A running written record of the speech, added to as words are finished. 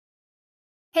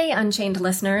Hey, Unchained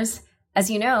listeners. As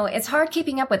you know, it's hard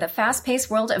keeping up with the fast-paced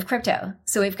world of crypto,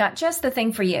 so we've got just the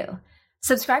thing for you.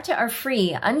 Subscribe to our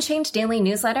free Unchained daily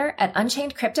newsletter at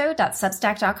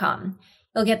unchainedcrypto.substack.com.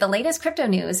 You'll get the latest crypto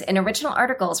news and original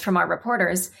articles from our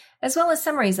reporters, as well as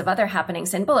summaries of other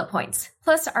happenings and bullet points,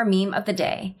 plus our meme of the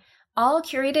day, all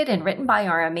curated and written by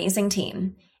our amazing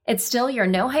team. It's still your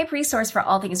no-hype resource for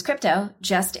all things crypto,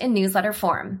 just in newsletter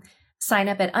form. Sign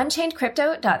up at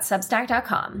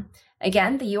unchainedcrypto.substack.com.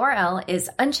 Again, the URL is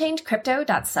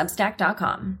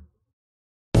unchainedcrypto.substack.com.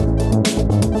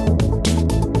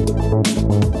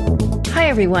 Hi,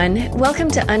 everyone. Welcome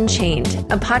to Unchained,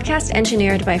 a podcast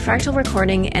engineered by Fractal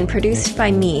Recording and produced by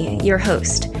me, your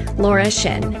host, Laura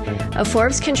Shin, a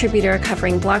Forbes contributor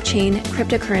covering blockchain,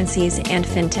 cryptocurrencies, and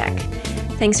fintech.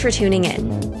 Thanks for tuning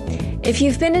in. If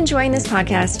you've been enjoying this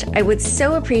podcast, I would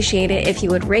so appreciate it if you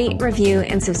would rate, review,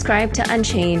 and subscribe to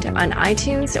Unchained on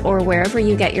iTunes or wherever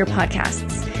you get your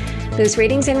podcasts. Those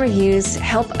ratings and reviews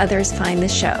help others find the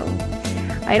show.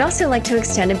 I'd also like to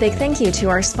extend a big thank you to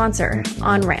our sponsor,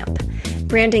 OnRamp.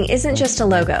 Branding isn't just a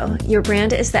logo. Your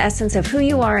brand is the essence of who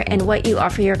you are and what you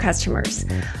offer your customers.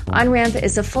 OnRamp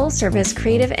is a full-service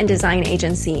creative and design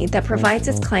agency that provides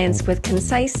its clients with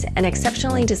concise and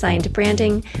exceptionally designed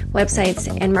branding, websites,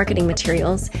 and marketing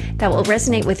materials that will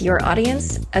resonate with your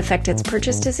audience, affect its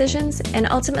purchase decisions, and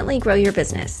ultimately grow your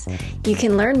business. You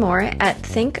can learn more at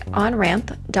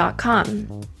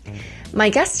thinkonramp.com. My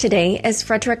guest today is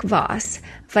Fredrik Voss,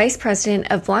 Vice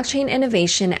President of Blockchain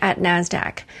Innovation at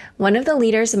Nasdaq, one of the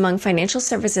leaders among financial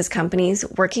services companies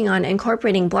working on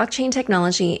incorporating blockchain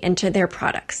technology into their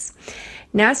products.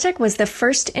 Nasdaq was the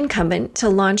first incumbent to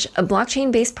launch a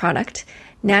blockchain-based product,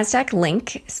 Nasdaq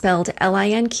Link, spelled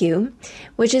LINQ,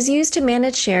 which is used to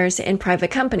manage shares in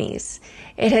private companies.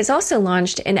 It has also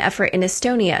launched an effort in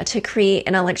Estonia to create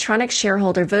an electronic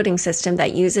shareholder voting system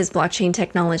that uses blockchain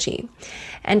technology.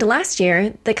 And last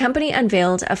year, the company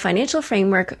unveiled a financial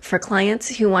framework for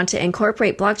clients who want to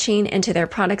incorporate blockchain into their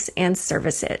products and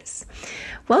services.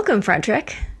 Welcome,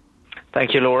 Fredrik.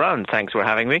 Thank you, Laura, and thanks for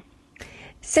having me.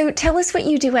 So tell us what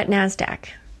you do at Nasdaq.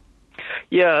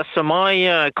 Yeah, so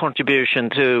my contribution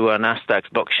to Nasdaq's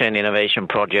blockchain innovation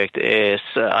project is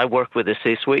I work with the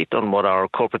C-suite on what our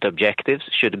corporate objectives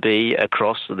should be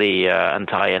across the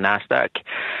entire Nasdaq,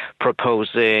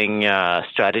 proposing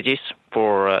strategies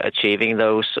for achieving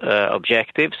those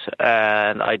objectives.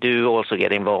 And I do also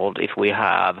get involved if we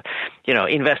have,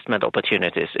 investment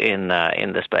opportunities in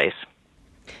the space.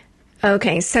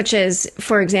 Okay, such as,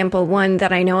 for example, one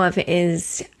that I know of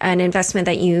is an investment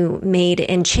that you made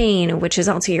in Chain, which is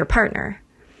also your partner.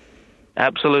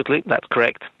 Absolutely, that's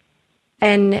correct.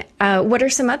 And what are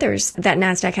some others that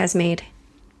Nasdaq has made?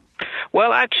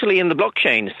 Well, actually, in the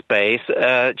blockchain space,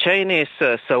 Chain is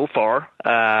so far.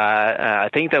 I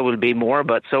think there will be more,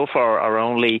 but so far our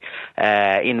only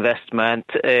investment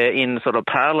in sort of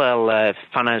parallel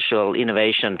financial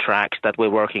innovation tracks that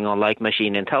we're working on, like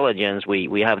machine intelligence.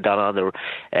 We have done other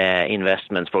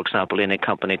investments, for example, in a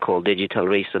company called Digital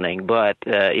Reasoning. But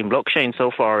in blockchain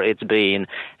so far, it's been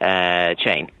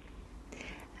Chain.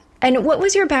 And what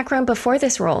was your background before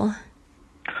this role?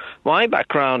 My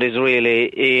background is really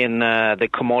in the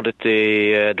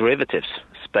commodity derivatives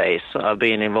space. I've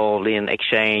been involved in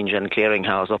exchange and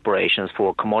clearinghouse operations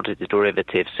for commodity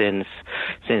derivatives since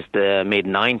the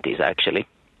mid-90s, actually.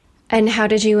 And how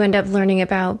did you end up learning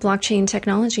about blockchain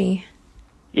technology?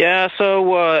 Yeah,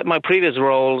 so my previous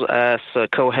role as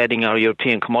co-heading our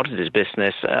European commodities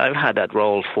business, I've had that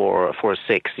role for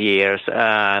 6 years,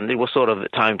 and it was sort of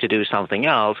time to do something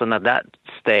else. And at that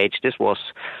stage, this was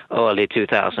early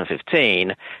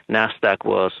 2015, Nasdaq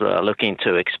was looking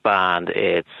to expand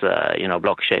its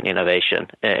blockchain innovation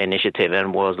initiative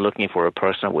and was looking for a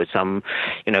person with some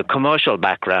commercial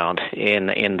background in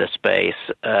the space,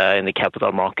 in the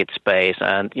capital market space.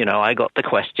 And I got the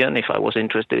question if I was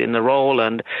interested in the role,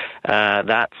 and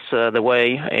that's the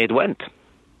way it went.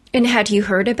 And had you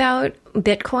heard about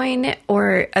Bitcoin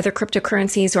or other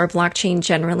cryptocurrencies or blockchain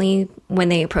generally when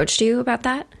they approached you about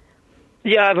that?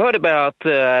 Yeah, I've heard about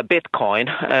Bitcoin.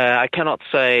 I cannot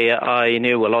say I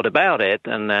knew a lot about it,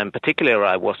 and in particular,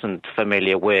 I wasn't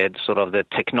familiar with sort of the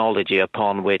technology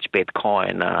upon which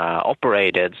Bitcoin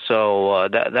operated. So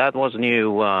that was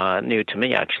new to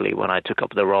me, actually, when I took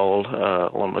up the role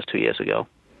almost 2 years ago.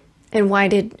 And why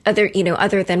did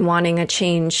other than wanting a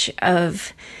change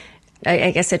of, I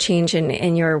guess, a change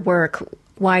in your work,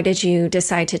 why did you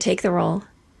decide to take the role?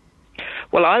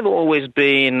 Well, I've always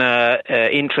been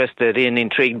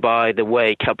intrigued by the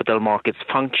way capital markets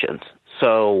functions.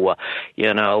 So,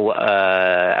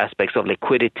 aspects of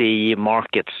liquidity,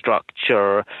 market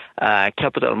structure,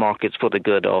 capital markets for the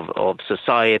good of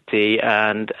society,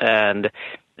 and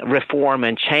reform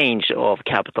and change of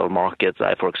capital markets.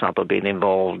 I, for example, been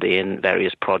involved in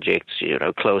various projects,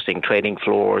 closing trading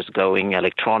floors, going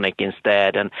electronic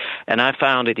instead. And I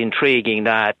found it intriguing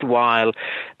that while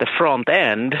the front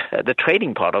end, the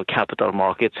trading part of capital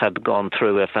markets had gone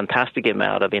through a fantastic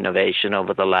amount of innovation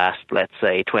over the last, let's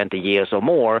say, 20 years or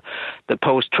more, the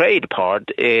post-trade part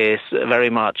is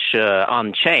very much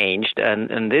unchanged.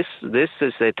 And this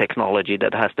is a technology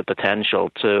that has the potential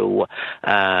to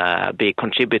be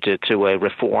contributed to a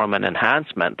reform and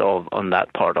enhancement on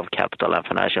that part of capital and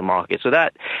financial markets. So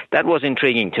that was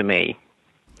intriguing to me.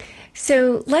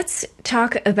 So let's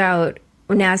talk about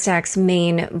NASDAQ's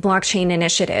main blockchain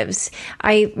initiatives.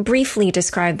 I briefly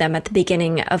described them at the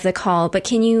beginning of the call, but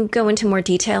can you go into more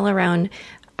detail around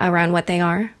what they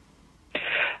are?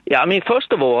 Yeah,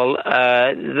 first of all,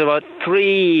 there are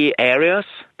three areas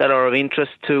that are of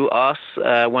interest to us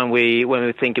when we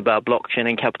think about blockchain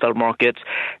and capital markets.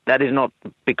 That is not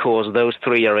because those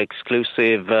three are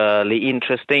exclusively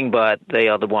interesting, but they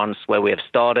are the ones where we have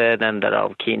started and that are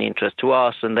of keen interest to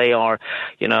us. And they are,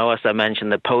 as I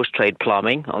mentioned, the post-trade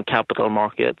plumbing on capital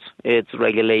markets. It's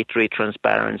regulatory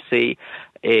transparency.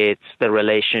 It's the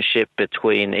relationship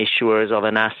between issuers of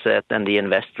an asset and the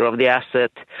investor of the asset.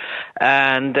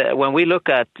 And when we look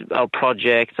at our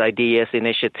projects, ideas,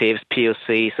 initiatives,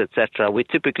 POCs, etc., we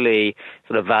typically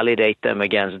sort of validate them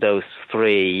against those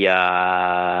three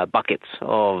buckets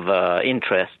of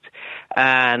interest.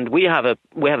 And we have a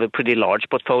pretty large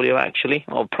portfolio, actually,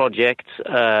 of projects.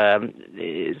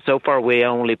 So far, we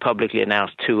only publicly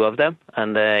announced two of them.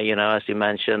 And, as you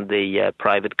mentioned, the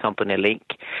private company Link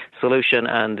solution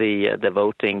and the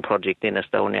voting project in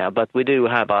Estonia. But we do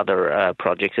have other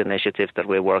projects, initiatives that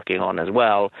we're working on as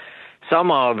well.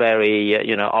 Some are very,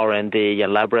 R&D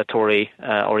and laboratory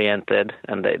oriented,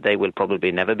 and they will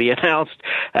probably never be announced.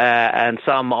 And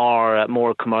some are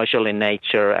more commercial in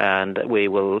nature, and we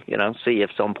will, see if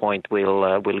some point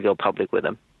we'll go public with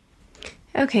them.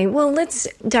 Okay, well, let's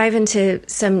dive into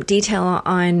some detail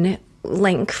on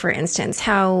Link, for instance.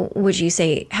 How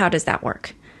does that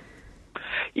work?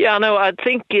 Yeah, no, I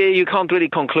think you can't really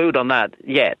conclude on that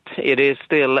yet. It is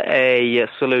still a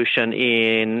solution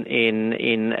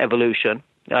in evolution.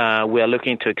 We are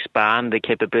looking to expand the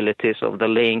capabilities of the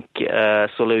Link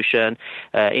solution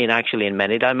in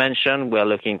many dimensions. We are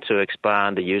looking to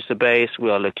expand the user base. We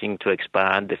are looking to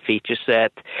expand the feature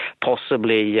set,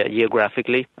 possibly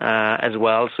geographically as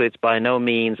well. So it's by no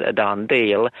means a done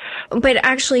deal. But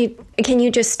actually, can you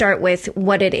just start with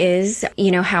what it is,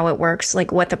 how it works,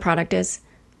 like what the product is?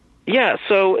 Yeah,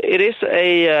 so it is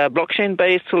a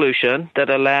blockchain-based solution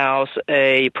that allows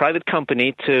a private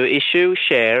company to issue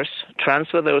shares,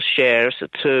 transfer those shares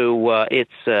to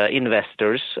its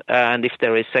investors, and if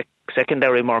there is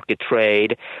secondary market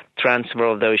trade, transfer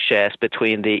of those shares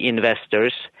between the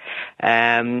investors.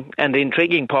 And the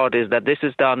intriguing part is that this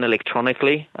is done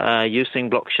electronically using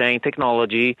blockchain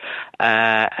technology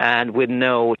and with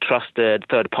no trusted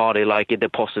third party like a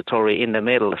depository in the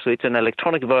middle. So it's an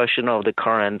electronic version of the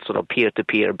current sort of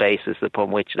peer-to-peer basis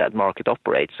upon which that market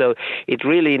operates. So it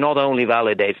really not only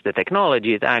validates the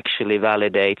technology, it actually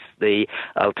validates the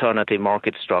alternative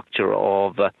market structure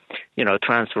of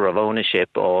transfer of ownership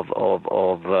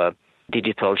of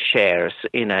digital shares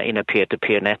in a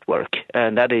peer-to-peer network.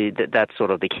 And that's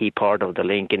sort of the key part of the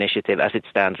Link initiative as it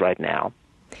stands right now.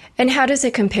 And how does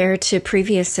it compare to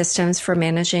previous systems for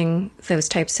managing those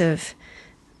types of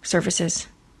services?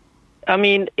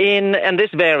 And this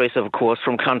varies, of course,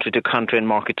 from country to country and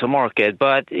market to market.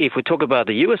 But if we talk about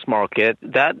the U.S. market,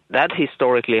 that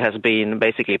historically has been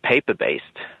basically paper-based.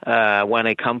 When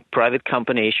a private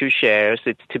company issues shares,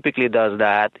 it typically does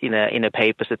that in a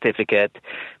paper certificate.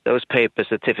 Those paper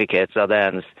certificates are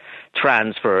then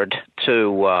transferred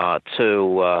to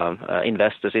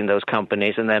investors in those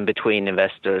companies, and then between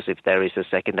investors if there is a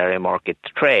secondary market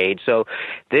trade. So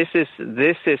this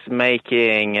is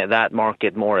making that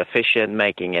market more efficient,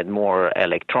 making it more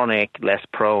electronic, less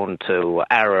prone to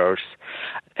errors.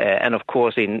 And of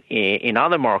course, in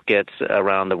other markets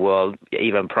around the world,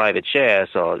 even private shares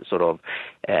are sort of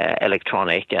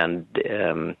electronic and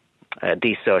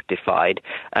decertified.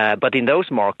 But in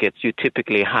those markets, you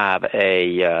typically have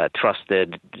a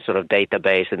trusted sort of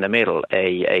database in the middle,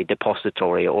 a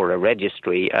depository or a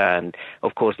registry. And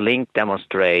of course, Link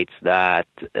demonstrates that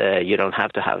you don't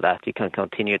have to have that. You can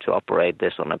continue to operate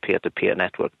this on a peer-to-peer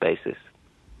network basis.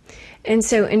 And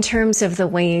so in terms of the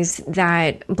ways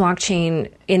that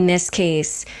blockchain, in this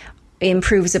case,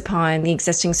 improves upon the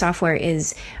existing software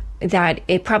is that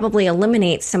it probably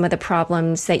eliminates some of the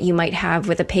problems that you might have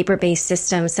with a paper-based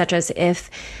system, such as if,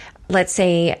 let's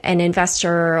say, an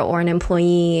investor or an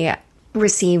employee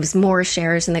receives more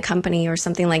shares in the company or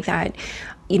something like that,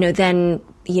 then,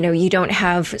 you don't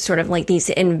have sort of like these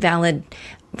invalid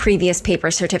previous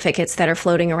paper certificates that are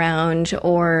floating around,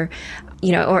 or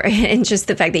and just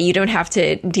the fact that you don't have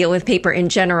to deal with paper in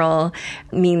general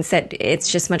means that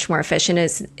it's just much more efficient.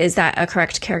 Is that a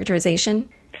correct characterization?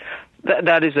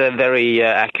 That is a very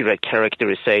accurate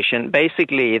characterization.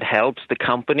 Basically, it helps the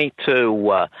company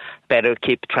to better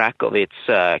keep track of its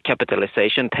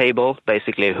capitalization table.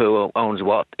 Basically, who owns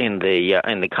what in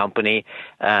the company.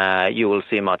 You will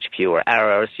see much fewer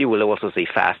errors. You will also see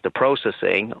faster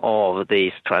processing of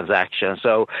these transactions.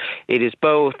 So it is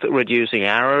both reducing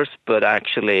errors, but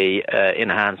actually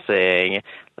enhancing,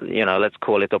 let's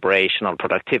call it operational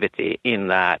productivity in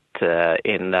that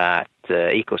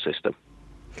ecosystem.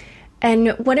 And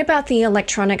what about the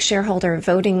electronic shareholder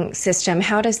voting system?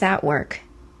 How does that work?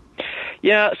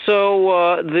 Yeah,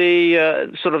 so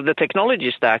the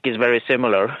technology stack is very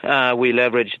similar. We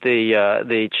leverage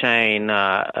the chain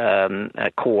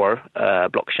core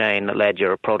blockchain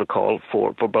ledger protocol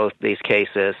for both these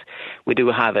cases. We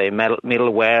do have a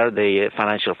middleware, the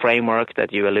financial framework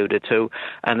that you alluded to,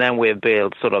 and then we've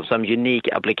built sort of some unique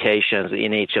applications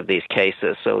in each of these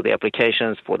cases. So the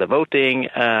applications for the voting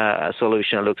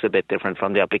solution looks a bit different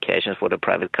from the applications for the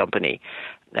private company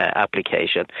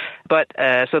application. But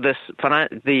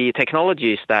the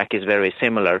technology stack is very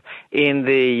similar. In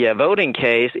the voting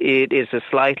case, it is a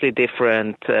slightly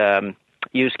different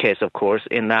use case, of course,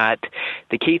 in that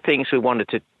the key things we wanted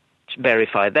to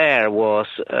verify there was,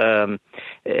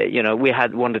 we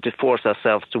had wanted to force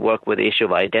ourselves to work with the issue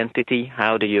of identity.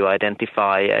 How do you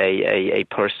identify a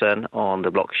person on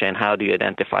the blockchain? How do you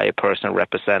identify a person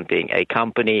representing a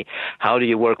company? How do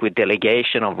you work with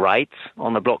delegation of rights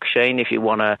on the blockchain if you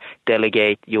want to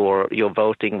delegate your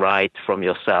voting right from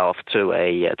yourself to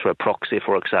a proxy,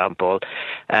 for example?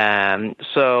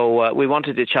 So we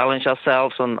wanted to challenge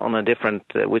ourselves on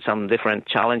with some different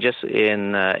challenges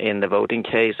in the voting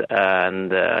case.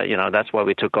 And, that's why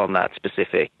we took on that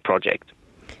specific project.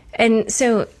 And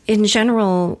so in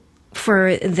general,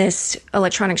 for this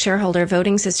electronic shareholder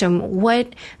voting system,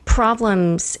 what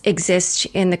problems exist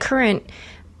in the current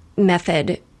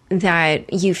method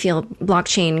that you feel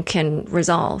blockchain can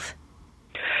resolve?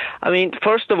 I mean,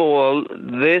 first of all,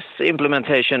 this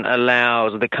implementation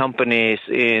allows the companies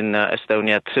in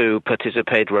Estonia to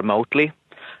participate remotely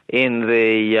in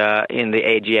the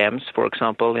AGMs, for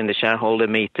example, in the shareholder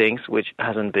meetings, which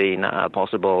hasn't been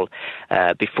possible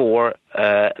before.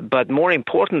 But more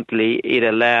importantly, it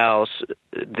allows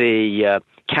the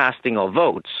casting of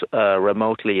votes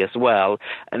remotely as well,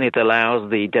 and it allows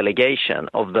the delegation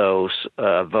of those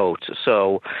votes.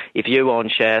 So if you own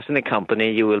shares in a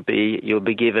company, you'll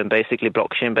be given basically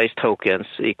blockchain-based tokens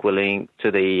equaling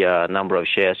to the number of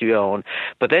shares you own.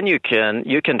 But then you can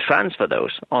transfer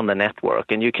those on the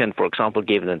network, and you can, for example,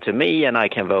 give them to me, and I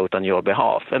can vote on your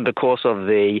behalf. And because of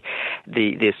the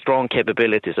strong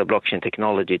capabilities of blockchain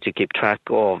technology to keep track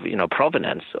of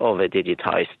provenance of a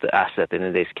digitized asset, and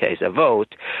in this case a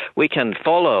vote, we can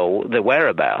follow the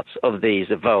whereabouts of these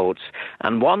votes.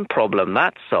 And one problem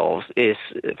that solves is,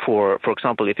 for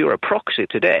example, if you're a proxy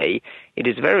today, it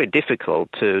is very difficult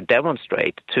to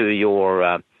demonstrate to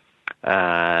your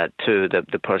to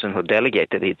the person who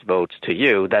delegated its votes to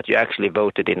you that you actually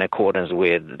voted in accordance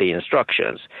with the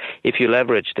instructions. If you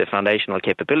leverage the foundational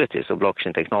capabilities of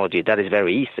blockchain technology, that is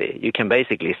very easy. You can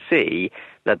basically see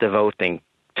that the voting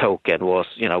token was,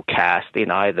 cast in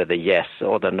either the yes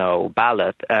or the no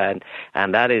ballot, and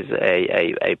that is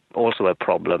also a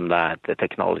problem that the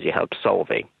technology helps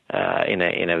solving in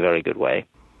a very good way.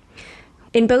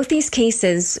 In both these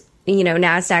cases,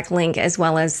 NASDAQ Link as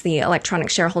well as the electronic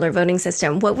shareholder voting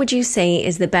system, what would you say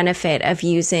is the benefit of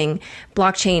using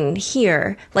blockchain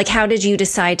here? Like, how did you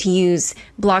decide to use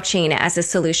blockchain as a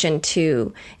solution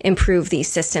to improve these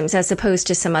systems as opposed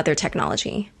to some other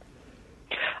technology?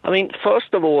 I mean,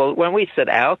 first of all, when we set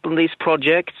out on these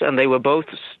projects, and they were both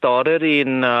started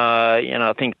in,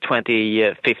 I think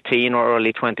 2015 or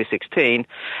early 2016,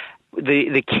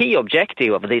 the key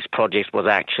objective of these projects was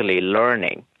actually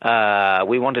learning.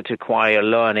 We wanted to acquire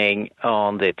learning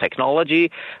on the technology,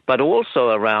 but also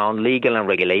around legal and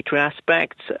regulatory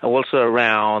aspects, also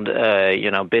around,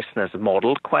 business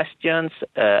model questions,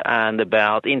 and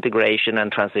about integration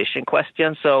and transition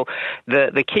questions. So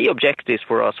the key objectives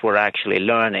for us were actually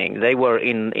learning. They were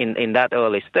in that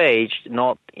early stage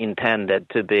not intended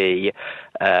to be,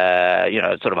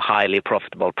 sort of highly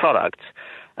profitable products.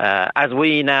 As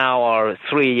we now are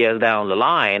 3 years down the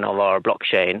line of our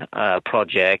blockchain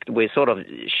project, we're sort of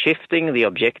shifting the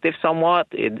objective somewhat.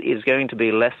 It is going to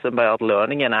be less about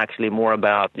learning and actually more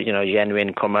about,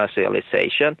 genuine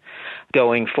commercialization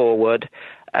going forward.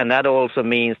 And that also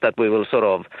means that we will sort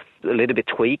of a little bit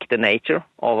tweak the nature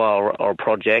of our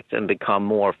project and become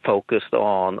more focused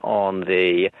on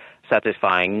the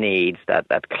satisfying needs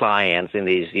that clients in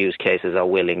these use cases are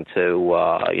willing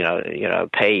to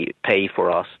pay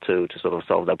for us to sort of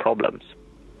solve their problems.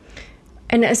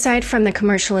 And aside from the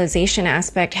commercialization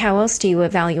aspect, how else do you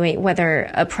evaluate whether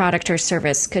a product or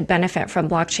service could benefit from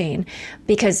blockchain?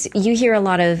 Because you hear a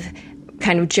lot of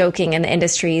kind of joking in the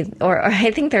industry, or I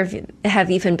think there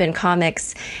have even been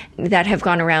comics that have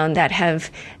gone around that have,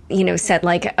 said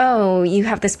like, oh, you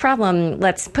have this problem,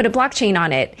 let's put a blockchain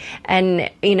on it. And,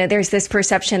 there's this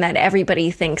perception that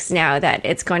everybody thinks now that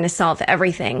it's going to solve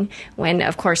everything, when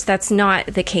of course that's not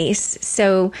the case.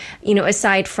 So,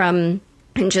 aside from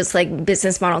just like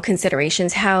business model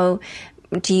considerations, how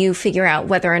do you figure out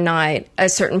whether or not a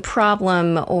certain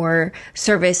problem or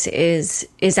service is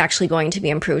actually going to be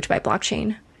improved by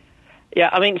blockchain? Yeah,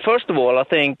 I mean, first of all, I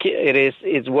think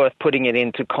it's worth putting it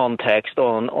into context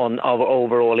on our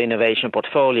overall innovation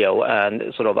portfolio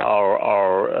and sort of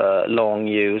our long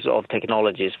use of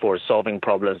technologies for solving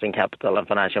problems in capital and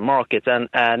financial markets.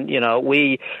 And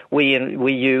we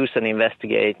use and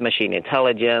investigate machine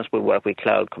intelligence. We work with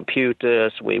cloud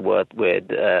computers. We work with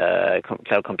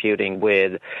cloud computing,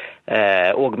 with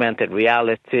augmented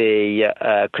reality,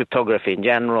 cryptography in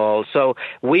general. So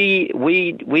we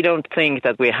don't think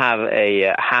that we have a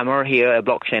hammer here, a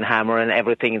blockchain hammer, and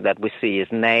everything that we see is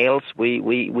nails.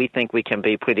 We think we can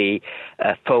be pretty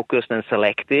focused and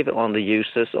selective on the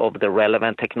uses of the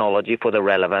relevant technology for the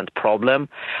relevant problem.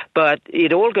 But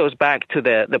it all goes back to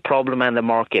the problem and the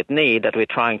market need that we're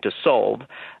trying to solve.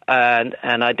 And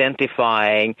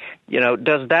identifying,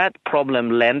 does that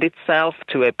problem lend itself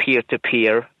to a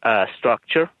peer-to-peer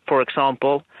structure, for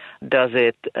example? Does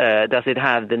it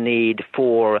have the need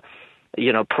for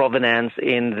provenance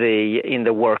in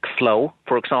the workflow,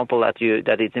 for example, that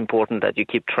it's important that you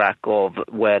keep track of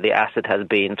where the asset has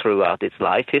been throughout its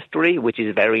life history, which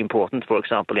is very important, for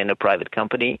example, in a private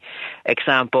company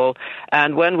example.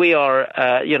 And when we are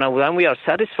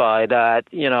satisfied that,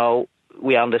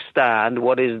 we understand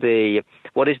what is the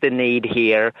need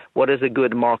here, what does a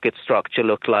good market structure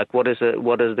look like, what does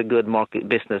the good market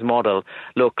business model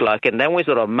look like, and then we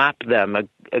sort of map them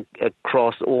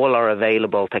across all our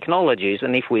available technologies.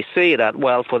 And if we see that,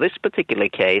 well, for this particular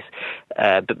case,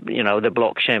 the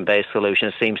blockchain-based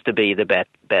solution seems to be the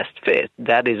best fit,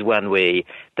 that's when we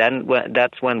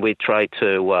try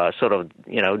to sort of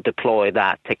deploy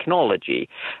that technology.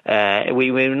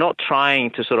 We're not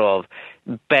trying to sort of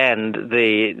bend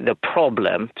the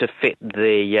problem to fit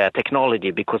the technology,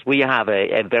 because we have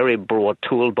a very broad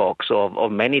toolbox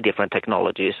of many different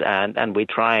technologies, and we're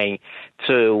trying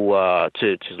to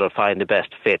sort of find the best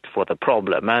fit for the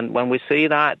problem. And when we see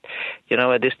that,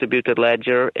 a distributed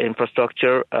ledger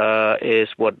infrastructure is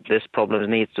what this problem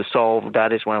needs to solve,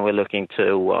 that is when we're looking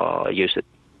to use it.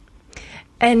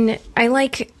 And I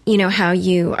like, how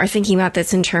you are thinking about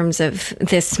this in terms of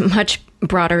this much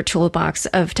broader toolbox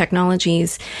of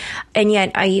technologies. And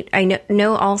yet I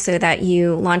know also that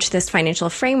you launched this financial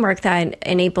framework that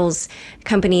enables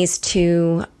companies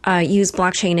to use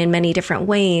blockchain in many different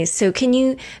ways. So can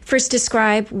you first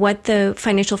describe what the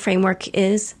financial framework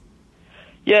is?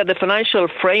 Yeah, the financial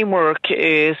framework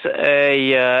is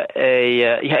it's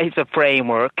a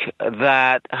framework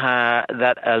that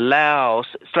allows,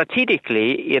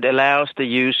 strategically, it allows the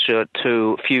user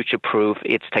to future-proof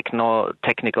its technical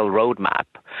roadmap.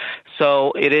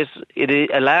 So it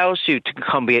allows you to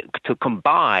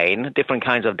combine different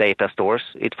kinds of data stores.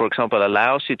 It, for example,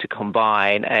 allows you to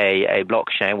combine a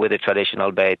blockchain with a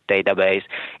traditional database.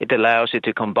 It allows you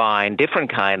to combine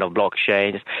different kind of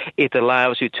blockchains. It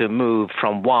allows you to move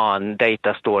from one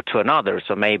data store to another.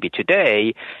 So maybe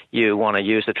today you want to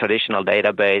use a traditional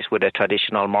database with a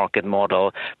traditional market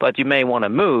model, but you may want to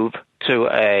move to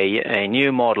a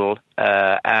new model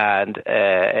and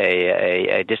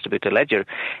a distributed ledger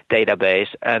database.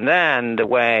 And then the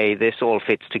way this all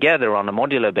fits together on a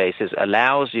modular basis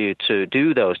allows you to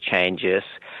do those changes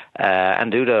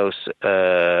and do those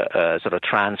sort of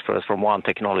transfers from one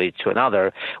technology to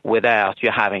another without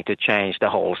you having to change the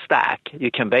whole stack.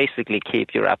 You can basically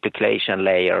keep your application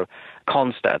layer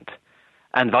constant.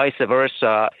 And vice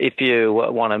versa, if you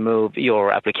want to move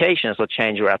your applications or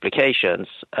change your applications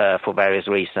for various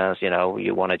reasons,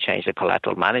 you want to change the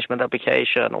collateral management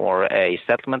application or a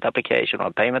settlement application or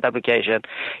a payment application,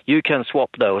 you can swap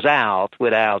those out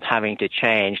without having to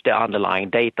change the underlying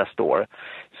data store.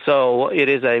 So it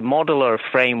is a modular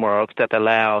framework that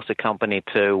allows a company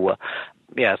to,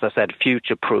 as I said,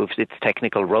 future-proofs its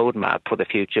technical roadmap for the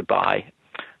future by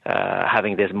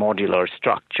having this modular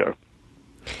structure.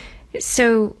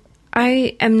 So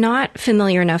I am not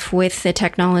familiar enough with the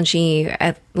technology,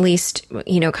 at least,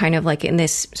 kind of like in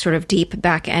this sort of deep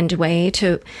back end way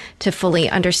to fully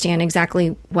understand exactly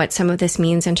what some of this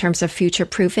means in terms of future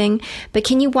proofing. But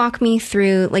can you walk me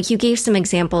through, like you gave some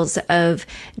examples of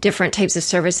different types of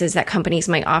services that companies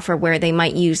might offer where they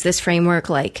might use this framework,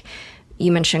 like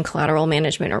you mentioned collateral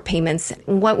management or payments.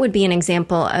 What would be an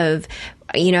example of,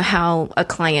 how a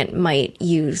client might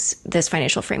use this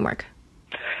financial framework?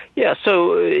 Yeah,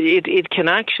 so it can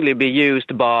actually be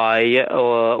used by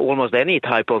almost any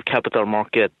type of capital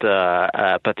market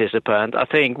participant. I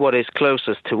think what is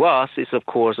closest to us is, of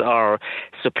course, our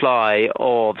supply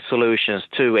of solutions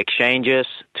to exchanges,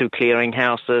 to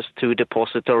clearinghouses, to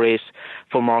depositories,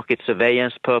 for market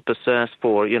surveillance purposes,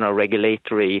 for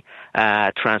regulatory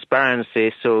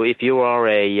transparency. So if you are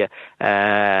a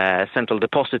central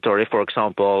depository, for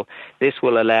example, this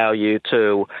will allow you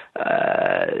to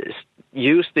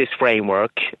use this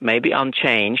framework, maybe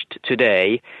unchanged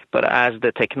today, but as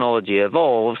the technology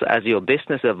evolves, as your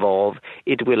business evolves,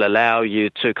 it will allow you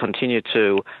to continue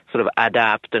to sort of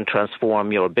adapt and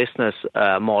transform your business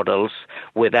models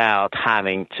without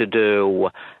having to do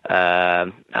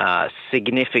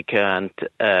significant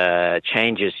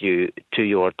changes to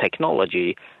your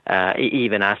technology,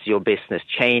 even as your business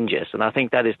changes. And I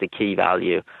think that is the key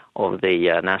value of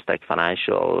the Nasdaq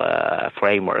Financial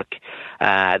Framework.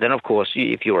 Then, of course,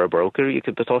 if you're a broker, you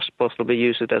could possibly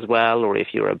use it as well, or if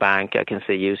you're a bank, I can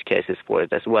see use cases for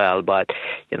it as well. But,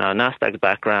 Nasdaq's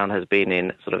background has been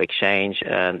in sort of exchange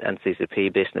and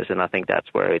CCP business, and I think that's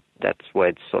where it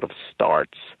sort of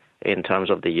starts in terms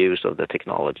of the use of the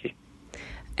technology.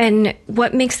 And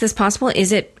what makes this possible?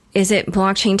 Is it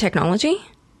blockchain technology?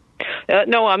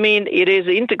 No, I mean, it is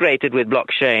integrated with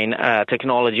blockchain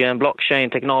technology, and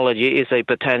blockchain technology is a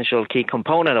potential key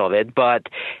component of it, but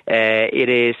it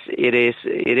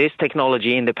is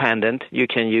technology independent. You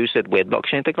can use it with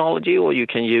blockchain technology, or you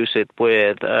can use it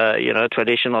with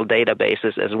traditional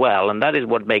databases as well, and that is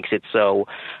what makes it so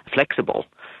flexible,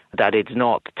 that it's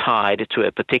not tied to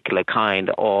a particular kind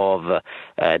of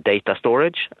data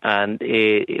storage, and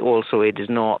it is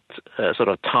not sort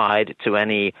of tied to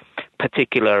any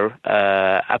particular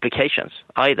applications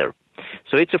either.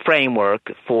 So it's a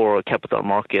framework for capital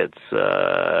markets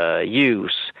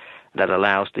use that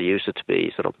allows the user to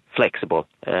be sort of flexible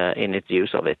in its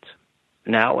use of it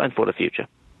now and for the future.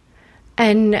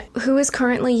 And who is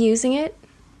currently using it?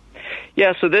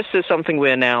 Yeah, so this is something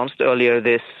we announced earlier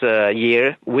this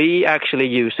year. We actually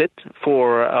use it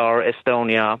for our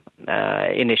Estonia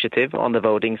initiative on the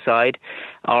voting side.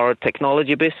 Our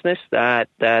technology business that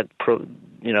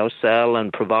sell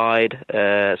and provide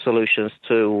solutions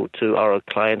to our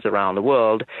clients around the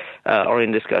world are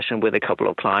in discussion with a couple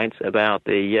of clients about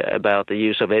the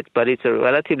use of it. But it's a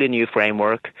relatively new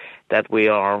framework that we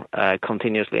are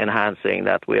continuously enhancing,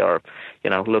 that we are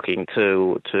looking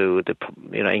to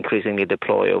increasingly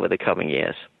deploy over the coming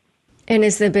years. And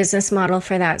is the business model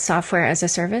for that software as a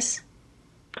service?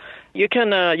 You can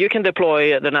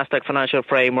deploy the Nasdaq Financial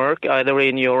Framework either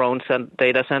in your own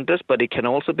data centers, but it can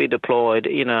also be deployed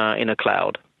in a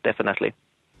cloud, definitely.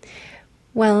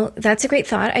 Well, that's a great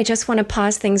thought. I just want to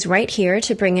pause things right here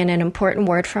to bring in an important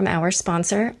word from our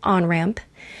sponsor, OnRamp.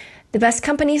 The best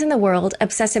companies in the world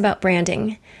obsess about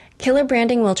branding. Killer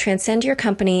branding will transcend your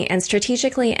company and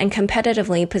strategically and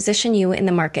competitively position you in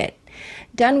the market.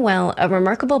 Done well, a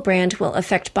remarkable brand will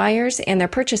affect buyers and their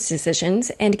purchase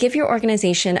decisions and give your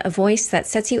organization a voice that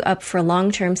sets you up for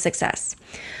long-term success.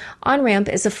 OnRamp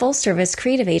is a full-service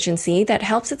creative agency that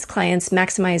helps its clients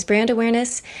maximize brand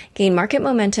awareness, gain market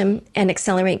momentum, and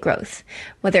accelerate growth.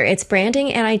 Whether it's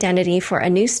branding and identity for a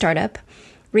new startup,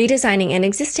 redesigning an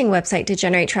existing website to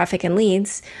generate traffic and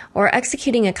leads, or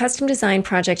executing a custom design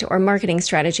project or marketing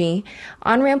strategy,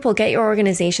 OnRamp will get your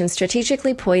organization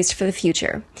strategically poised for the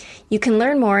future. You can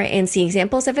learn more and see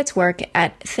examples of its work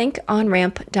at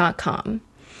thinkonramp.com.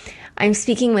 I'm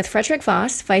speaking with Fredrik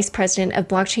Voss, Vice President of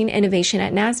Blockchain Innovation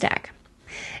at Nasdaq.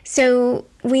 So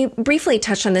we briefly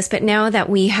touched on this, but now that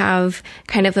we have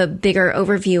kind of a bigger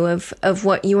overview of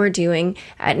what you are doing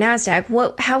at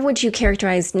Nasdaq, how would you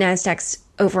characterize Nasdaq's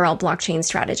overall blockchain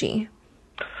strategy?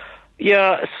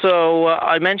 Yeah, so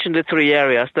I mentioned the three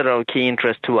areas that are of key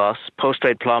interest to us: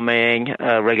 post-trade plumbing,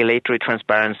 regulatory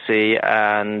transparency,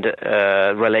 and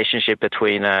relationship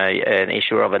between an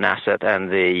issuer of an asset and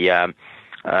the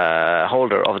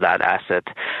holder of that asset.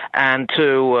 And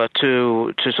to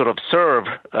sort of serve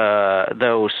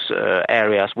those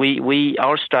areas,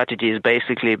 our strategy is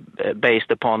basically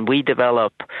based upon we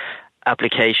develop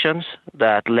applications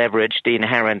that leverage the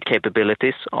inherent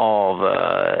capabilities of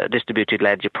distributed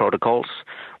ledger protocols.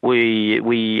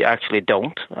 We actually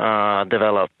don't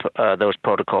develop those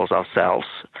protocols ourselves.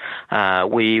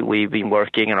 We've been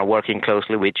working and are working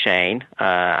closely with Chain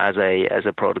as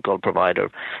a protocol provider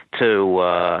to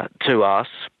us.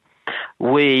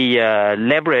 We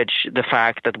leverage the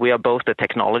fact that we are both a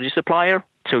technology supplier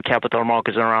to capital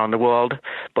markets around the world,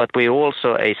 but we're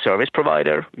also a service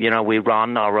provider. We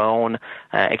run our own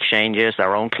exchanges,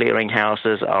 our own clearing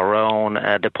houses, our own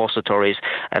depositories,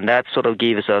 and that sort of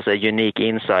gives us a unique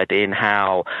insight in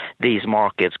how these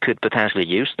markets could potentially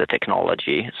use the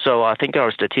technology. So I think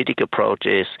our strategic approach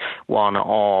is one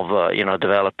of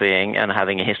developing and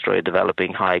having a history of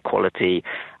developing high quality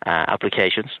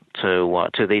applications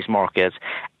to these markets,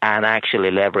 and actually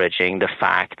leveraging the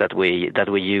fact that we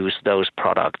use those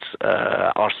products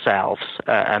ourselves,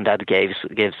 and that gives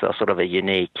us sort of a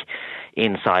unique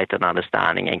insight and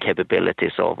understanding and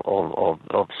capabilities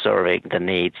of serving the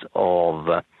needs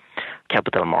of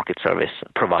capital market service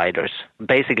providers,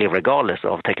 basically regardless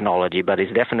of technology, but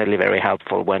it's definitely very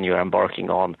helpful when you're embarking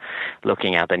on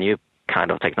looking at a new kind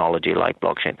of technology like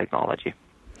blockchain technology.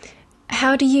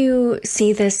 How do you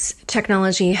see this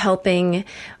technology helping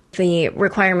the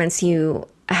requirements you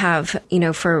have,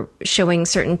 for showing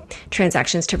certain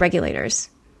transactions to regulators?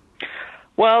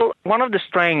 Well, one of the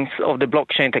strengths of the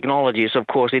blockchain technology is, of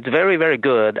course, it's very, very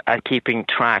good at keeping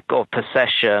track of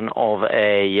possession of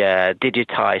a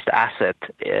digitized asset,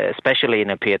 especially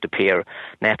in a peer-to-peer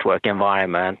network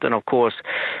environment. And, of course,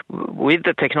 with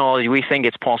the technology, we think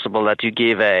it's possible that you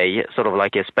give a sort of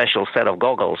like a special set of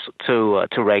goggles to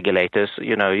regulators.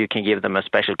 You can give them a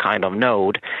special kind of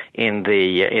node in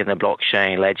the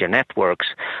blockchain ledger networks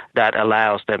that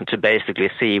allows them to basically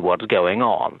see what's going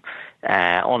on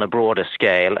a broader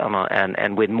scale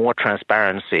and with more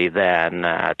transparency than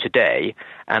today.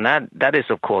 And that is,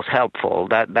 of course, helpful.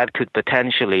 That could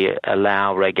potentially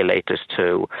allow regulators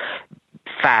to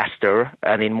faster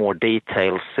and in more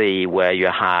detail see where you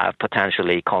have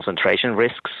potentially concentration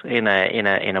risks in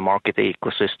a market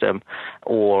ecosystem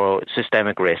or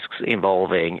systemic risks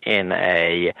involving in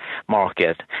a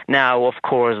market. Now, of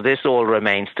course, this all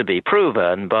remains to be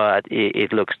proven, but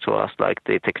it looks to us like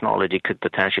the technology could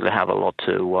potentially have a lot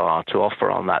to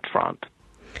offer on that front.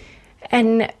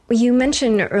 And you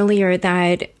mentioned earlier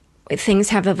that things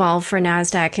have evolved for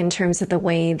NASDAQ in terms of the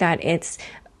way that it's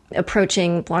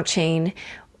approaching blockchain,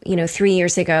 3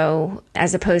 years ago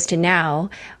as opposed to now.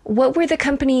 What were the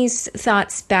company's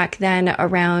thoughts back then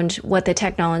around what the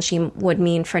technology would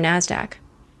mean for NASDAQ?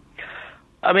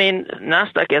 I mean,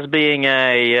 NASDAQ as being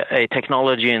a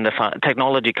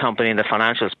technology company in the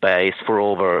financial space for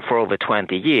over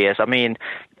 20 years. I mean,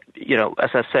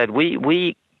 as I said,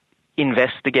 we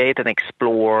investigate and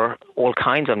explore all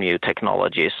kinds of new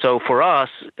technologies. So for us,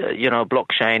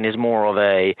 blockchain is more of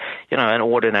an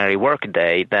ordinary work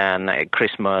day than a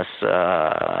Christmas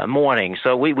morning.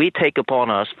 So we take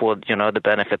upon us for, the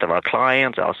benefit of our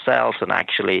clients, ourselves, and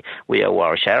actually we owe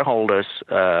our shareholders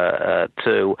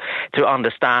to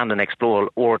understand and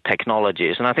explore all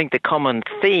technologies. And I think the common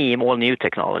theme, all new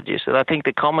technologies, and I think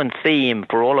the common theme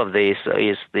for all of these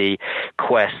is the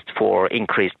quest for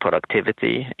increased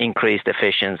productivity, increased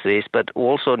efficiencies, but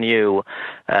also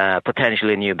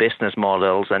potentially new business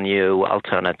models and new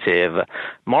alternative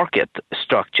market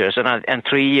structures. And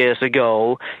 3 years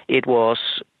ago, it was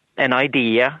an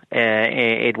idea.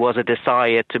 It was a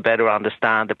desire to better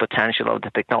understand the potential of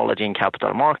the technology in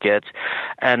capital markets.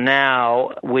 And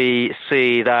now we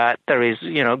see that there is,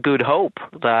 good hope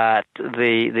that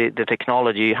the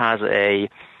technology has a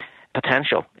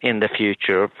potential in the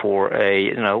future for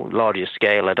a larger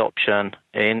scale adoption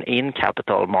in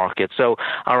capital markets. So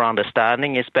our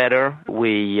understanding is better.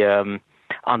 We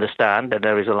understand that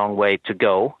there is a long way to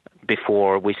go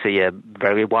before we see a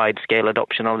very wide scale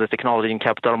adoption of the technology in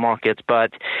capital markets.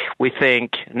 But we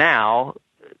think now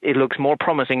it looks more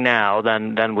promising now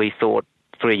than we thought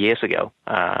 3 years ago.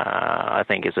 I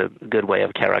think is a good way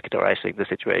of characterizing the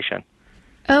situation.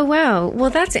 Oh, wow. Well,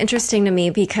 that's interesting to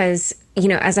me because,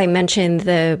 as I mentioned,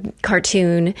 the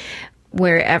cartoon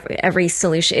where every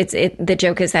solution, the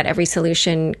joke is that every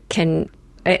solution can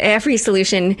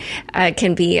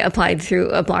be applied through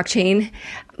a blockchain.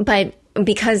 But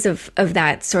because of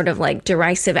that sort of like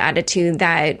derisive attitude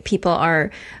that people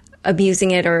are abusing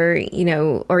it or,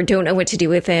 or don't know what to do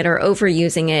with it or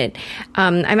overusing it.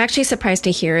 I'm actually surprised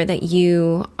to hear that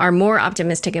you are more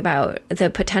optimistic about the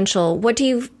potential. What do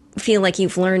you feel like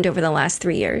you've learned over the last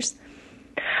 3 years?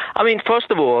 I mean,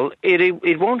 first of all,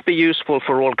 it won't be useful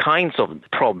for all kinds of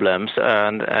problems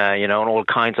and, all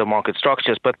kinds of market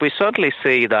structures, but we certainly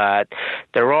see that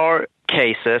there are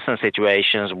cases and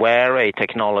situations where a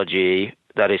technology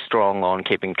that is strong on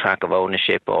keeping track of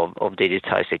ownership of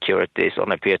digitized securities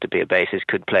on a peer-to-peer basis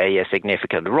could play a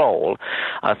significant role,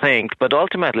 I think. But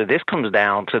ultimately, this comes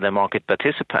down to the market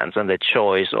participants and the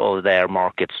choice of their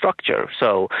market structure.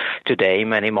 So today,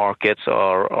 many markets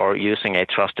are using a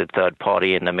trusted third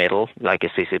party in the middle, like a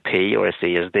CCP or a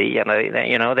CSD,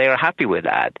 and they are happy with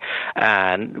that.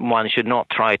 And one should not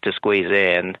try to squeeze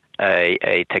in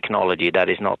a technology that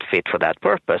is not fit for that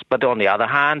purpose. But on the other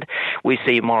hand, we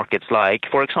see markets like,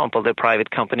 for example, the private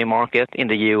company market in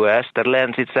the U.S. that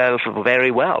lends itself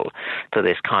very well to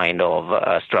this kind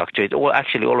of structure. It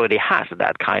actually already has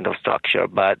that kind of structure,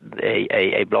 but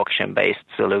a blockchain-based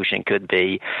solution could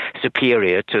be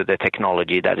superior to the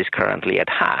technology that is currently at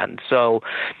hand. So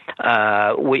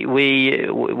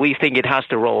we think it has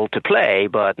the role to play,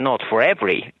 but not for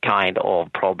every kind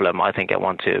of problem. I think I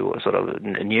want to sort of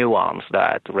nuance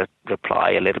that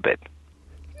reply a little bit.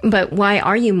 But why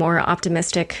are you more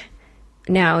optimistic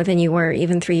now than you were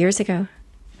even 3 years ago?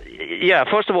 Yeah,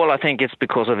 first of all, I think it's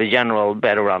because of a general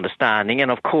better understanding.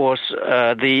 And of course,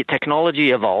 the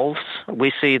technology evolves.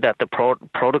 We see that the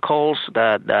protocols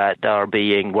that are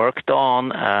being worked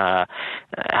on,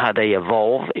 how they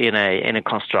evolve in a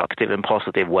constructive and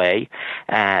positive way.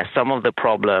 Some of the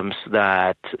problems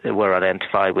that were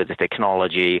identified with the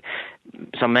technology,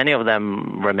 so many of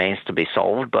them remains to be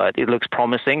solved, but it looks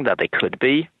promising that they could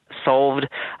be solved.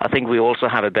 I think we also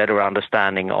have a better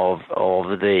understanding of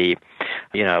the,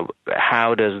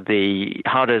 how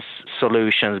does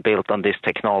solutions built on this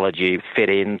technology fit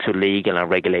into legal and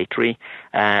regulatory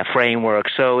framework.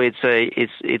 So it's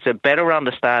a better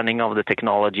understanding of the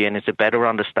technology, and it's a better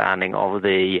understanding of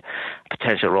the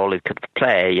potential role it could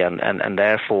play, and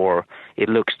therefore it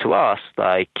looks to us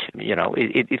like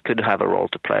it could have a role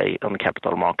to play on the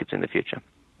capital markets in the future.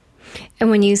 And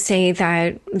when you say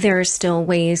that there are still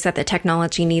ways that the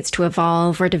technology needs to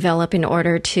evolve or develop in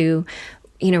order to,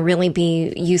 really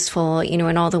be useful,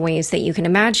 in all the ways that you can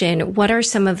imagine, what are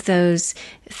some of those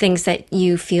things that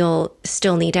you feel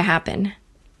still need to happen?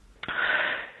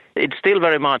 It's still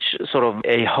very much sort of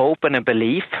a hope and a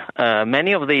belief.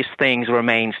 Many of these things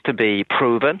remains to be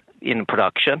proven in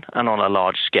production and on a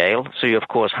large scale. So you, of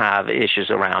course, have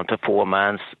issues around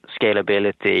performance,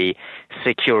 scalability,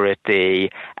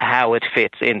 security, how it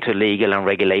fits into legal and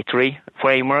regulatory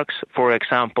frameworks, for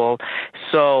example.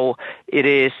 So it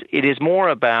is more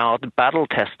about battle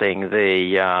testing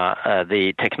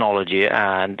the technology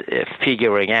and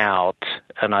figuring out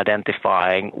and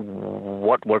identifying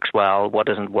what works well, what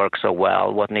doesn't work so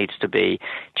well, what needs to be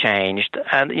changed.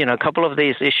 And, a couple of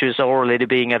these issues are already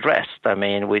being addressed. I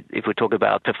mean, if we talk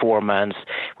about performance,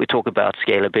 we talk about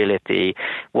scalability,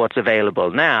 what's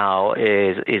available now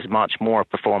is much more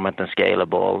performant and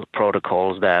scalable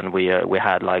protocols than we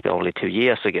had like only 2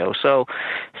 years ago. So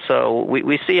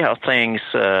we see how things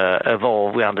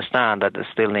evolve. We understand that there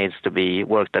still needs to be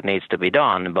work that needs to be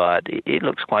done, but it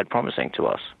looks quite promising to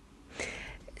us.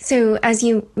 So as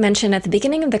you mentioned at the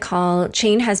beginning of the call,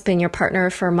 Chain has been your partner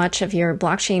for much of your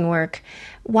blockchain work.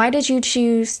 Why did you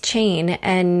choose Chain,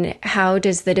 and how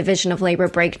does the division of labor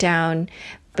break down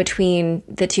between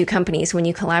the two companies when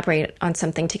you collaborate on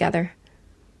something together?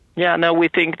 Yeah, no, we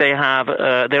think they're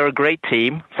a great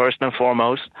team, first and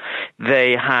foremost.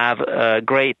 They have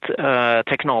great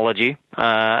technology,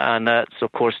 and that's,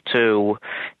 of course, two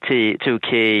key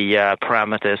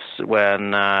parameters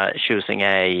when choosing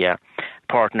a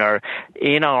partner.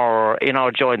 In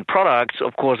our joint products,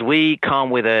 of course, we come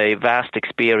with a vast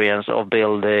experience of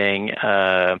building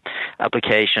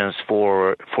applications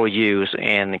for use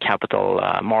in capital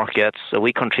markets. So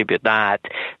we contribute that.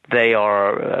 They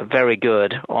are very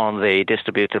good on the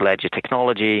distributed ledger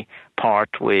technology part.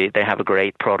 They have a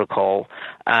great protocol,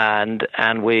 and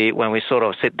when we sort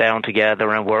of sit down together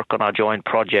and work on our joint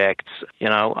projects,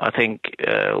 I think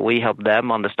we help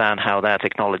them understand how that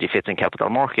technology fits in capital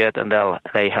market, and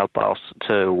they help us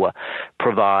to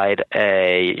provide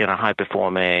a high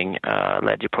performing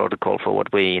ledger protocol for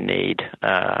what we need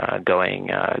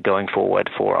going forward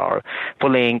for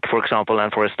Link, for example,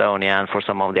 and for Estonia, and for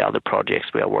some of the other projects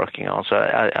we are working on. So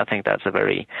I think that's a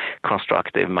very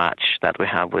constructive match that we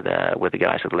have with the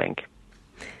guys at Link,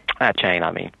 at Chain,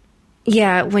 I mean.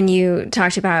 Yeah, when you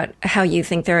talked about how you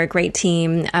think they're a great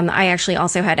team, I actually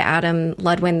also had Adam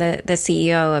Ludwin, the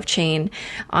CEO of Chain,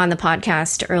 on the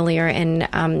podcast earlier, and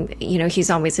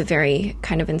he's always a very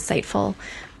kind of insightful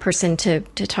person to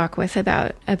talk with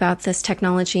about this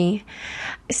technology.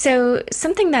 So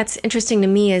something that's interesting to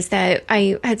me is that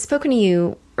I had spoken to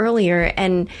you earlier,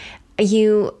 and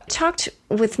you talked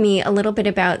with me a little bit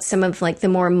about some of like the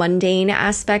more mundane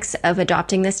aspects of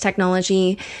adopting this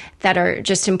technology that are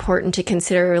just important to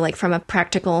consider, like from a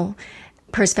practical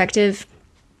perspective.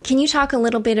 Can you talk a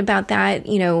little bit about that?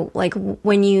 Like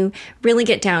when you really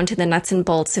get down to the nuts and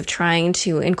bolts of trying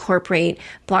to incorporate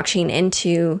blockchain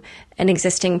into an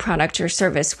existing product or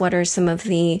service, what are some of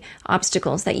the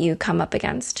obstacles that you come up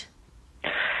against?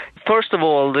 First of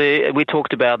all, we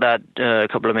talked about that a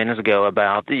couple of minutes ago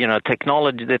about,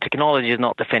 technology. The technology is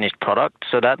not the finished product,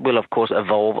 so that will, of course,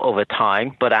 evolve over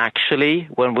time. But actually,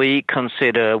 when we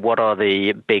consider what are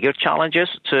the bigger challenges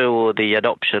to the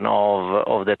adoption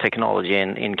of the technology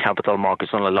in capital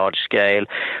markets on a large scale,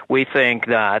 we think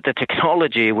that the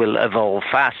technology will evolve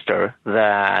faster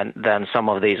than some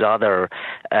of these other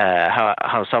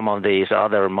how some of these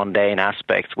other mundane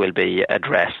aspects will be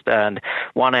addressed. And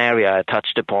one area I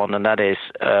touched upon, and that is,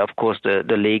 of course, the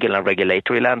legal and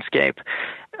regulatory landscape.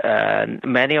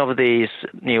 Many of these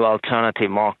new alternative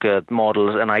market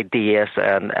models and ideas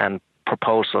and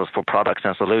proposals for products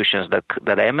and solutions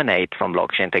that emanate from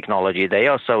blockchain technology, they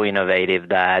are so innovative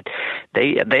that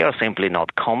they are simply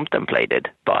not contemplated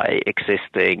by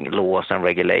existing laws and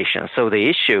regulations. So the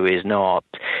issue is not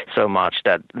so much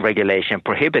that regulation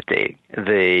prohibiting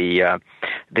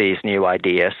these new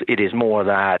ideas. It is more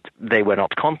that they were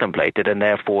not contemplated, and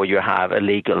therefore you have a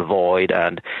legal void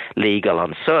and legal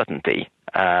uncertainty.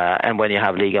 And when you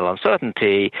have legal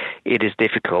uncertainty, it is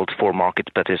difficult for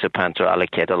market participants to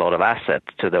allocate a lot of assets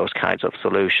to those kinds of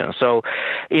solutions. So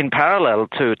in parallel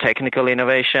to technical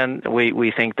innovation,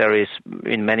 we think there is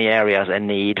in many areas a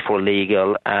need for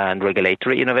legal and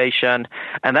regulatory innovation.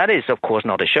 And that is, of course,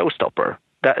 not a showstopper.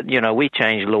 That, we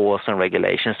change laws and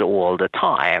regulations all the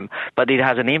time, but it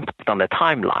has an impact on the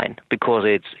timeline because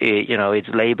it's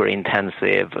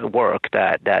labor-intensive work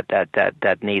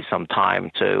that needs some time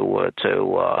to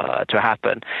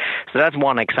happen. So that's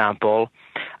one example.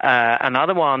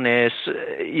 Another one is,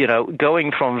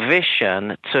 going from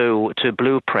vision to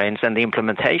blueprints, and the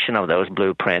implementation of those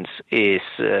blueprints is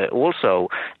also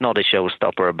not a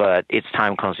showstopper, but it's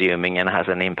time-consuming and has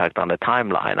an impact on the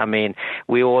timeline. I mean,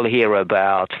 we all hear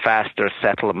about faster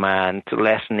settlement,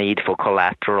 less need for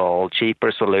collateral,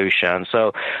 cheaper solutions.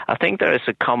 So I think there is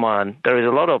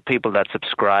a lot of people that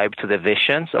subscribe to the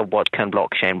visions of what can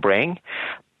blockchain bring.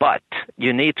 But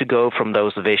you need to go from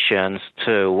those visions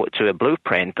to a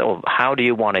blueprint of how do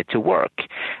you want it to work.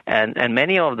 And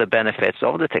many of the benefits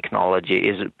of the technology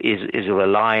is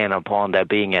relying upon there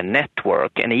being a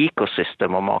network, an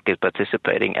ecosystem of market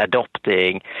participating,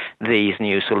 adopting these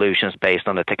new solutions based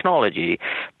on the technology.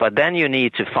 But then you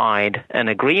need to find an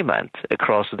agreement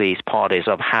across these parties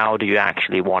of how do you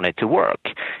actually want it to work.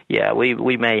 Yeah,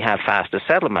 we may have faster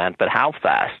settlement, but how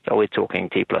fast? Are we talking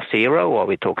T+0, or are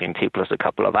we talking T+ a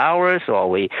couple of hours, or are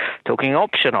we talking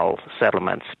optional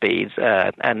settlement speeds?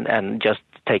 And just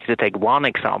to take one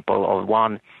example of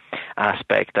one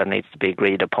aspect that needs to be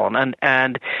agreed upon,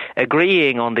 and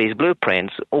agreeing on these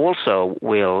blueprints also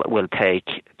will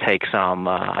take some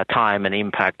time and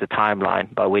impact the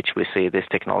timeline by which we see this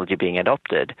technology being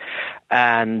adopted.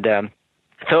 And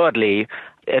thirdly,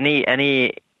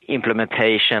 any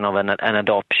implementation of an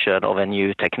adoption of a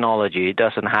new technology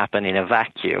doesn't happen in a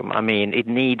vacuum. I mean, it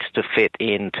needs to fit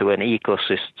into an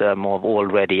ecosystem of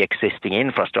already existing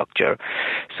infrastructure.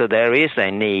 So there is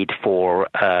a need for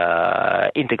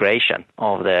integration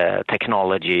of the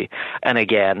technology. And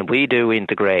again, we do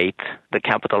integrate, the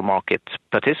capital market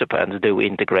participants do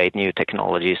integrate new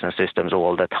technologies and systems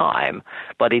all the time.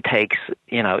 But it takes,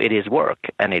 it is work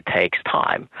and it takes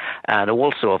time. And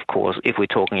also, of course, if we're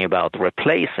talking about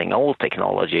replacing old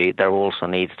technology, there also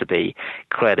needs to be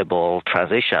credible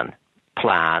transition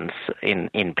plans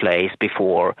in place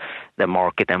before the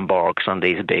market embarks on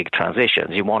these big transitions.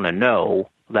 You want to know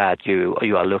that you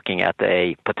are looking at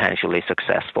a potentially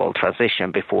successful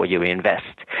transition before you invest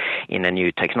in a new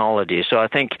technology. So I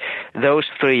think those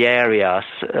three areas,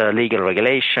 legal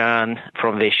regulation,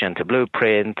 from vision to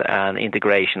blueprint, and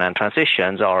integration and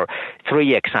transitions, are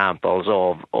three examples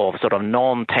of sort of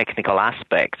non-technical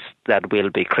aspects that will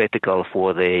be critical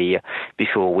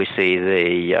before we see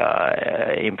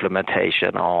the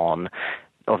implementation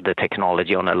of the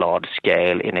technology on a large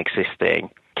scale in existing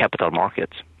capital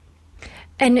markets.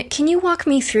 And can you walk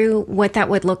me through what that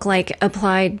would look like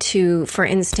applied to, for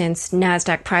instance,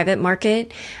 NASDAQ private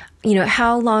market?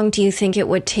 How long do you think it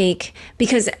would take?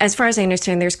 Because as far as I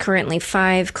understand, there's currently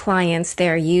 5 clients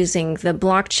there using the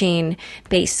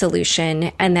blockchain-based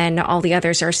solution, and then all the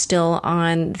others are still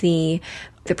on the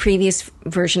previous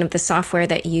version of the software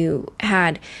that you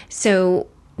had. So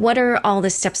what are all the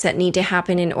steps that need to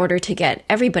happen in order to get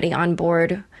everybody on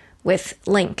board with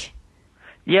Link?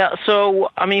 Yeah, so,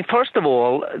 first of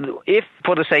all, if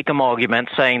for the sake of argument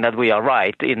saying that we are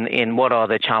right in what are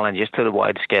the challenges to the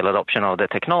wide-scale adoption of the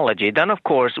technology, then of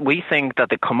course we think that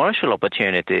the commercial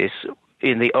opportunities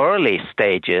in the early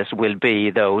stages will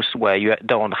be those where you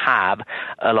don't have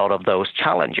a lot of those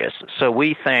challenges. So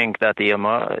we think that the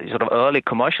sort of early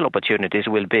commercial opportunities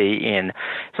will be in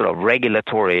sort of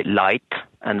regulatory light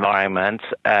environments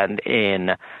and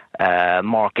in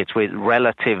markets with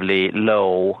relatively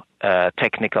low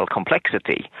technical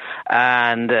complexity.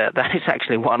 And that is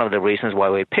actually one of the reasons why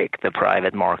we picked the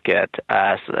private market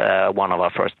as one of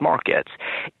our first markets.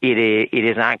 It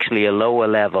is actually a lower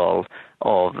level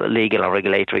of legal and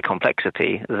regulatory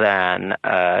complexity than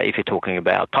if you're talking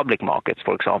about public markets,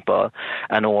 for example,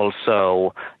 and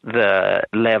also the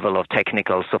level of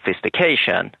technical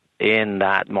sophistication in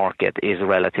that market is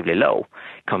relatively low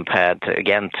compared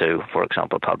to, for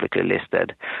example, publicly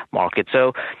listed markets.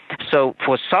 So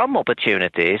for some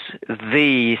opportunities,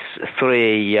 these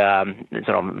 3 sort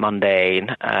of mundane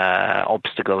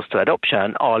obstacles to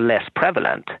adoption are less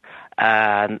prevalent.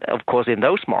 And of course, in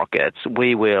those markets,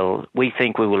 we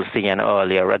think we will see an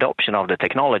earlier adoption of the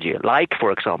technology, like,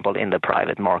 for example, in the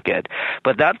private market.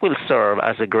 But that will serve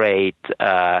as a great,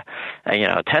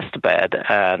 test bed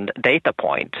and data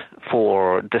point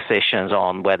for decisions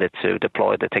on whether to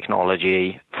deploy the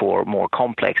technology for more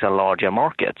complex and larger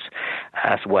markets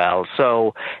as well.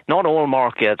 So not all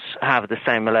markets have the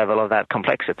same level of that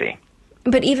complexity.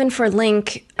 But even for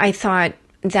Link, I thought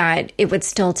that it would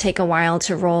still take a while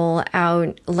to roll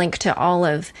out Link to all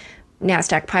of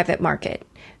NASDAQ private market.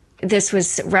 This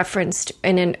was referenced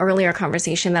in an earlier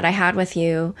conversation that I had with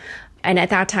you. And at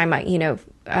that time, you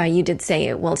did say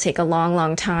it will take a long,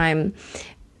 long time.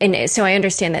 And so I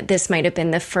understand that this might have been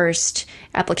the first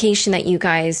application that you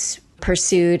guys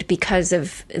pursued because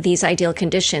of these ideal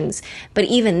conditions. But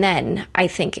even then, I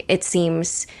think it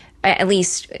seems, at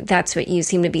least that's what you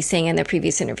seem to be saying in the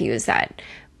previous interview, is that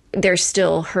there's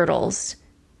still hurdles.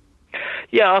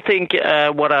 Yeah, I think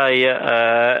what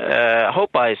I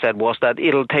hope I said was that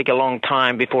it'll take a long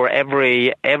time before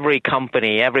every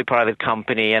company, every private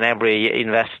company, and every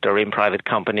investor in private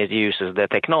companies uses the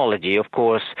technology. Of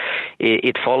course,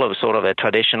 it follows sort of a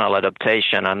traditional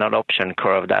adaptation and adoption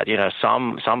curve that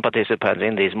some participants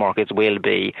in these markets will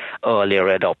be earlier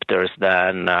adopters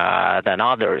than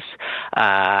others.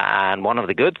 And one of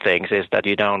the good things is that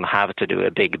you don't have to do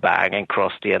a big bang and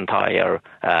cross the entire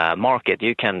market.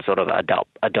 You can sort of adopt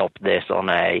this on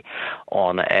a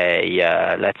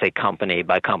let's say company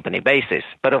by company basis.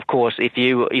 But of course, if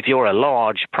you're a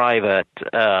large private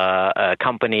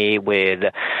company with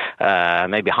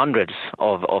maybe hundreds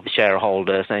of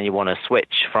shareholders and you want to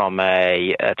switch from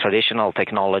a traditional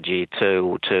technology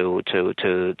to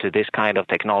this kind of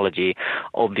technology,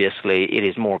 obviously it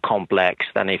is more complex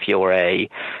than if you're a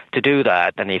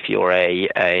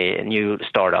new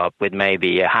startup with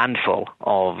maybe a handful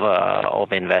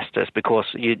of investors, because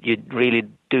you really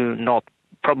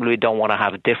probably don't want to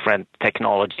have different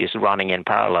technologies running in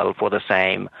parallel for the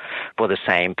same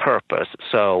purpose.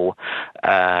 So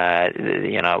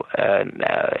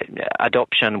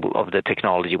adoption of the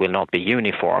technology will not be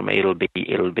uniform. It'll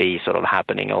be sort of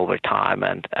happening over time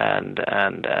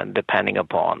and depending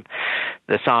upon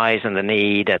the size and the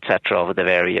need, etc., of the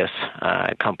various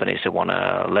companies who want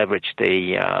to leverage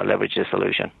the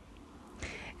solution.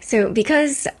 So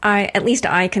because at least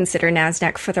I consider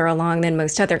NASDAQ further along than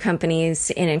most other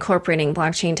companies in incorporating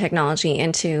blockchain technology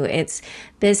into its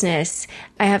business,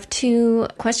 I have 2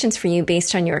 questions for you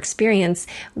based on your experience.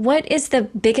 What is the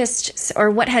biggest, or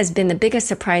what has been the biggest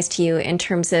surprise to you in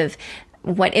terms of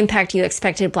what impact you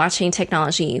expected blockchain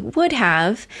technology would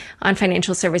have on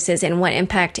financial services and what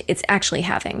impact it's actually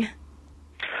having?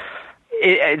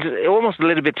 It's almost a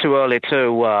little bit too early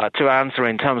to answer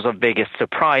in terms of biggest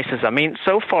surprises. I mean,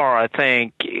 so far, I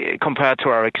think, compared to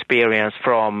our experience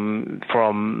from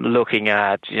looking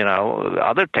at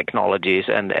other technologies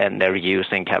and their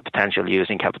potential use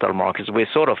in capital markets, we're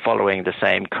sort of following the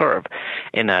same curve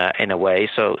in a way.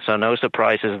 So no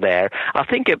surprises there. I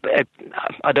think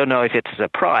I don't know if it's a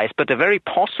surprise, but a very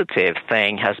positive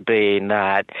thing has been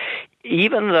that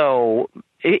even though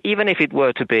even if it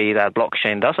were to be that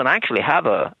blockchain doesn't actually have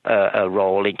a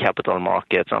role in capital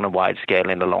markets on a wide scale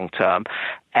in the long term,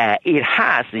 it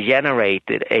has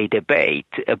generated a debate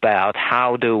about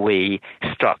how do we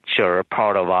structure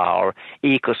part of our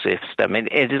ecosystem. And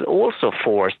it has also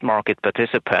forced market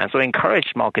participants or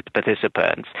encouraged market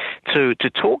participants to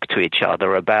talk to each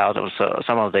other about also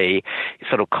some of the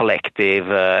sort of collective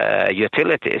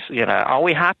utilities. Are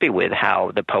we happy with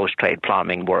how the post-trade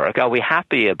plumbing work? Are we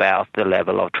happy about the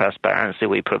level of transparency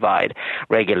we provide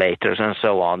regulators and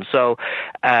so on? So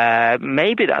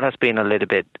maybe that has been a little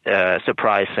bit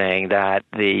surprising that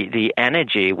the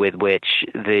energy with which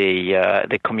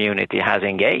the community has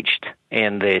engaged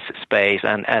in this space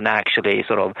and actually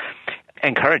sort of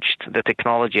encouraged, the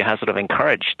technology has sort of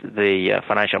encouraged the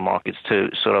financial markets to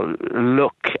sort of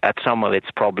look at some of its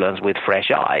problems with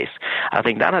fresh eyes. I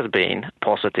think that has been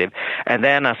positive. And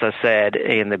then, as I said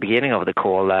in the beginning of the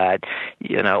call, that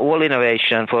all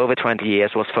innovation for over 20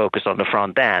 years was focused on the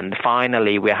front end.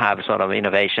 Finally, we have sort of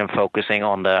innovation focusing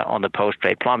on the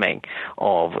post-trade plumbing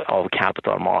of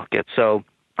capital markets. So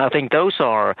I think those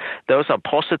are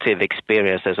positive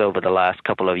experiences over the last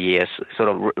couple of years, sort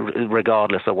of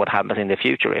regardless of what happens in the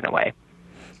future in a way.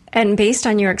 And based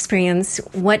on your experience,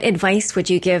 what advice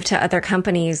would you give to other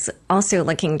companies also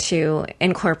looking to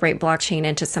incorporate blockchain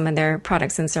into some of their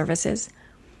products and services?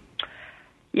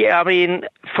 Yeah, I mean,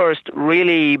 first,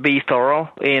 really be thorough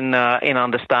in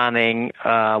understanding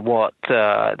what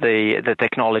the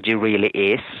technology really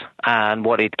is and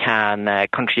what it can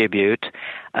contribute.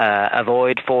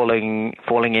 Avoid falling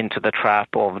into the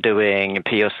trap of doing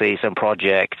POCs and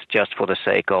projects just for the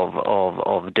sake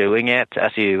of doing it.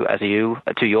 As you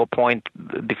to your point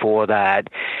before, that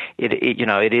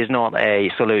it is not a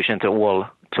solution to all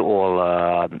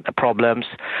problems.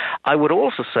 I would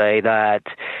also say that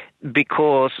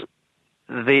because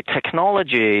the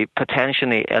technology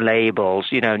potentially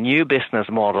enables, new business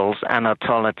models and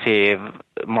alternative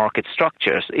market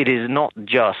structures. It is not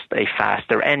just a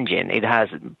faster engine. It has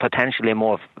potentially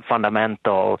more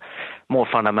fundamental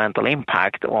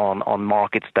impact on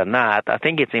markets than that. I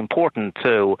think it's important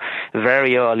to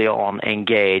very early on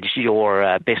engage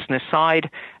your business side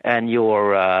and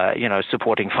your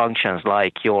supporting functions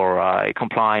like your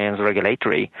compliance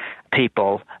regulatory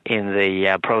people in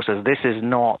the process. This is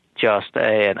not just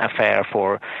an affair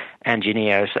for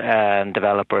engineers and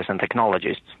developers and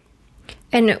technologists.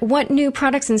 And what new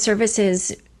products and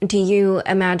services do you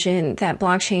imagine that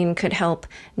blockchain could help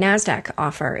NASDAQ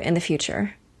offer in the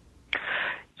future?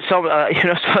 So,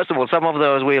 first of all, some of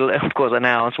those we'll, of course,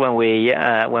 announce when we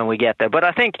get there. But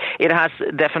I think it has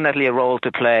definitely a role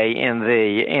to play in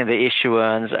the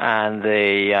issuance and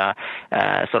the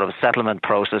sort of settlement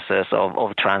processes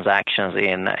of transactions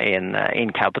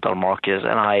in capital markets.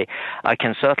 And I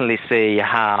can certainly see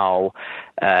how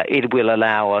it will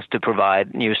allow us to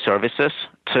provide new services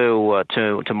to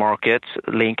markets.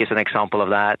 Link is an example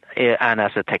of that. And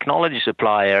as a technology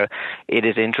supplier, it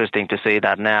is interesting to see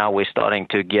that now we're starting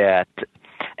to get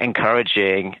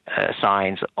encouraging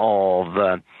signs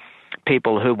of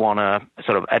people who want to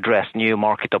sort of address new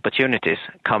market opportunities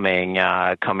coming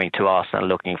to us and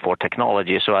looking for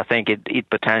technology. So I think it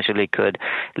potentially could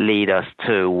lead us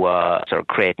to sort of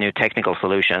create new technical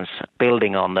solutions,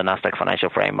 building on the Nasdaq financial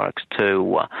frameworks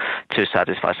to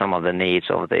satisfy some of the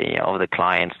needs of the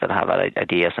clients that have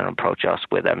ideas and approach us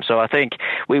with them. So I think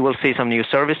we will see some new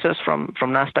services from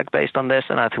Nasdaq based on this,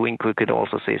 and I think we could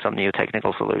also see some new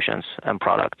technical solutions and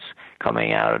products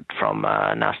coming out from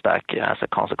Nasdaq as a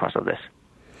consequence of this.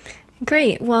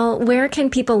 Great. Well, where can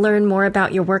people learn more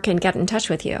about your work and get in touch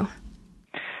with you?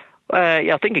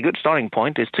 I think a good starting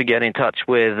point is to get in touch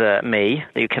with me.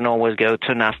 You can always go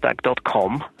to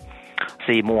nasdaq.com,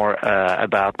 see more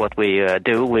about what we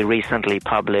do. We recently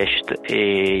published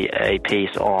a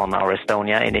piece on our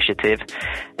Estonia initiative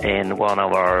in one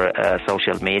of our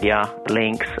social media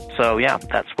links. So,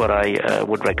 that's what I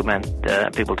would recommend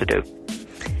people to do.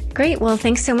 Great. Well,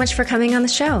 thanks so much for coming on the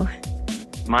show.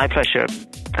 My pleasure.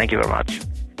 Thank you very much.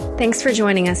 Thanks for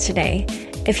joining us today.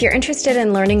 If you're interested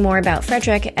in learning more about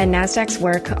Fredrik and Nasdaq's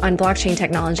work on blockchain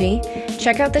technology,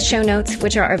 check out the show notes,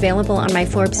 which are available on my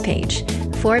Forbes page,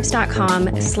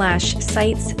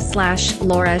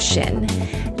 forbes.com/sites/Laura Shin.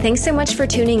 Thanks so much for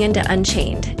tuning in to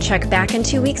Unchained. Check back in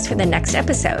 2 weeks for the next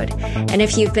episode. And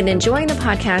if you've been enjoying the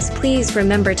podcast, please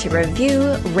remember to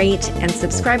review, rate, and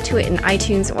subscribe to it in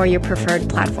iTunes or your preferred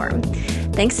platform.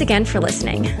 Thanks again for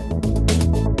listening.